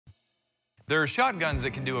There are shotguns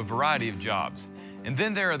that can do a variety of jobs, and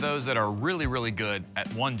then there are those that are really good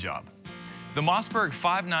at one job. The Mossberg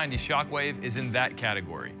 590 Shockwave is in that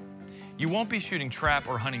category. You won't be shooting trap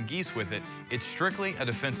or hunting geese with it, it's strictly a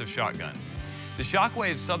defensive shotgun. The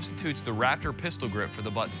Shockwave substitutes the Raptor pistol grip for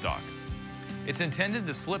the buttstock. It's intended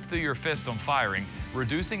to slip through your fist on firing,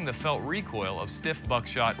 reducing the felt recoil of stiff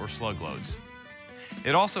buckshot or slug loads.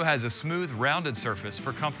 It also has a smooth, rounded surface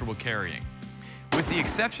for comfortable carrying. With the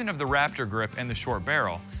exception of the Raptor grip and the short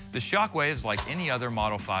barrel, the Shockwave is like any other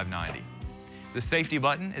Model 590. The safety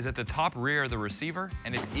button is at the top rear of the receiver,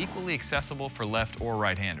 and it's equally accessible for left or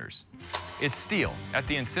right-handers. It's steel, at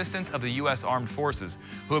the insistence of the U.S. Armed Forces,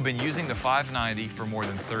 who have been using the 590 for more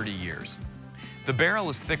than 30 years. The barrel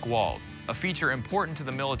is thick-walled, a feature important to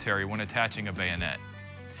the military when attaching a bayonet.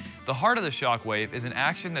 The heart of the Shockwave is an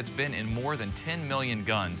action that's been in more than 10 million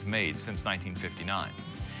guns made since 1959.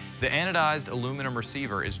 The anodized aluminum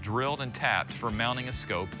receiver is drilled and tapped for mounting a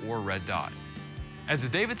scope or red dot. As a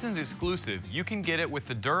Davidsons exclusive, you can get it with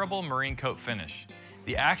the durable marine coat finish.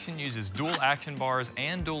 The action uses dual action bars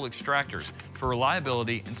and dual extractors for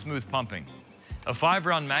reliability and smooth pumping. A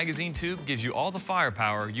 5-round magazine tube gives you all the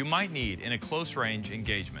firepower you might need in a close-range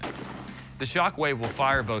engagement. The Shockwave will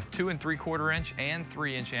fire both 2 3/4 inch and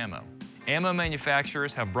 3-inch ammo. Ammo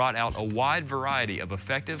manufacturers have brought out a wide variety of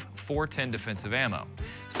effective 410 defensive ammo,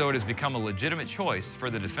 so it has become a legitimate choice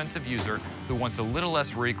for the defensive user who wants a little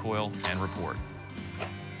less recoil and report.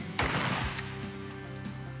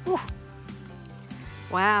 Whew.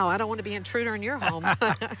 Wow, I don't want to be an intruder in your home.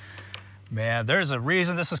 Man, there's a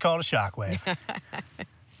reason this is called a Shockwave.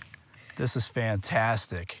 This is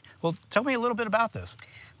fantastic. Well, tell me a little bit about this.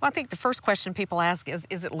 Well, I think the first question people ask is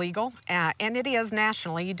it legal? And it is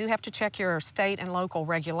nationally. You do have to check your state and local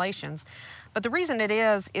regulations. But the reason it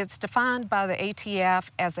is, it's defined by the ATF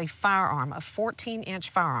as a firearm, a 14-inch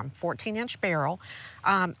firearm, 14-inch barrel.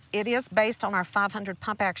 It is based on our 500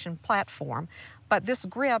 pump action platform, but this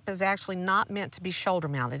grip is actually not meant to be shoulder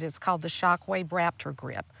mounted. It's called the Shockwave Raptor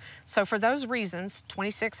grip. So for those reasons,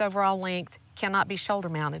 26 overall length, cannot be shoulder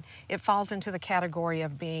mounted. It falls into the category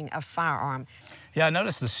of being a firearm. Yeah, I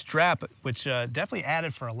noticed the strap, which definitely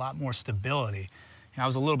added for a lot more stability. I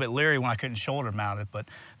was a little bit leery when I couldn't shoulder mount it, but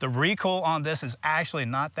the recoil on this is actually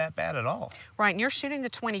not that bad at all. Right, and you're shooting the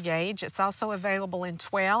 20 gauge. It's also available in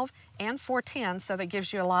 12 and 410, so that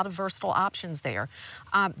gives you a lot of versatile options there.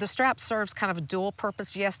 The strap serves kind of a dual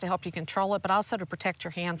purpose, yes, to help you control it, but also to protect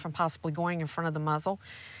your hand from possibly going in front of the muzzle.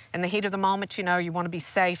 In the heat of the moment, you know, you want to be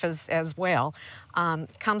safe as well.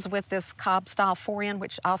 Comes with this Cobb-style fore-end,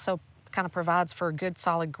 which also kind of provides for a good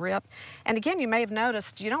solid grip. And again, you may have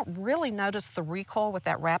noticed, you don't really notice the recoil with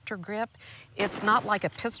that Raptor grip. It's not like a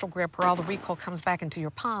pistol grip where all the recoil comes back into your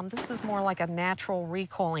palm. This is more like a natural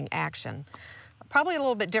recoiling action. Probably a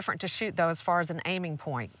little bit different to shoot though as far as an aiming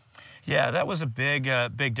point. Yeah, that was a big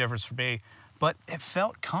difference for me, but it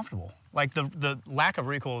felt comfortable. Like the lack of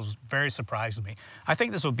recoil was very surprising to me. I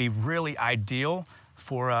think this would be really ideal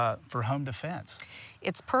for home defense.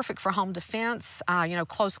 It's perfect for home defense, you know,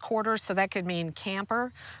 close quarters, so that could mean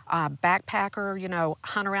camper, backpacker, you know,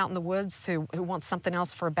 hunter out in the woods who wants something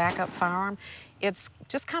else for a backup firearm. It's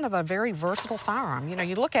just kind of a very versatile firearm. You know,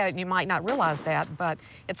 you look at it and you might not realize that, but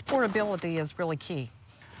its portability is really key.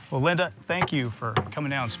 Well, Linda, thank you for coming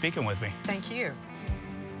down and speaking with me. Thank you.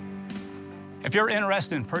 If you're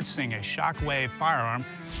interested in purchasing a Shockwave firearm,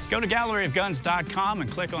 go to galleryofguns.com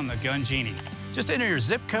and click on the Gun Genie. Just enter your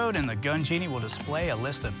zip code and the Gun Genie will display a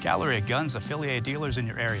list of Gallery of Guns affiliated dealers in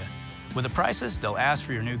your area. With the prices, they'll ask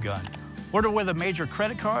for your new gun. Order with a major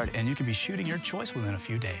credit card and you can be shooting your choice within a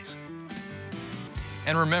few days.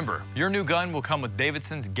 And remember, your new gun will come with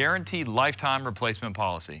Davidson's guaranteed lifetime replacement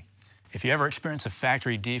policy. If you ever experience a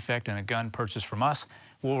factory defect in a gun purchased from us,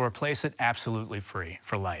 we'll replace it absolutely free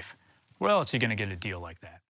for life. Where else are you going to get a deal like that?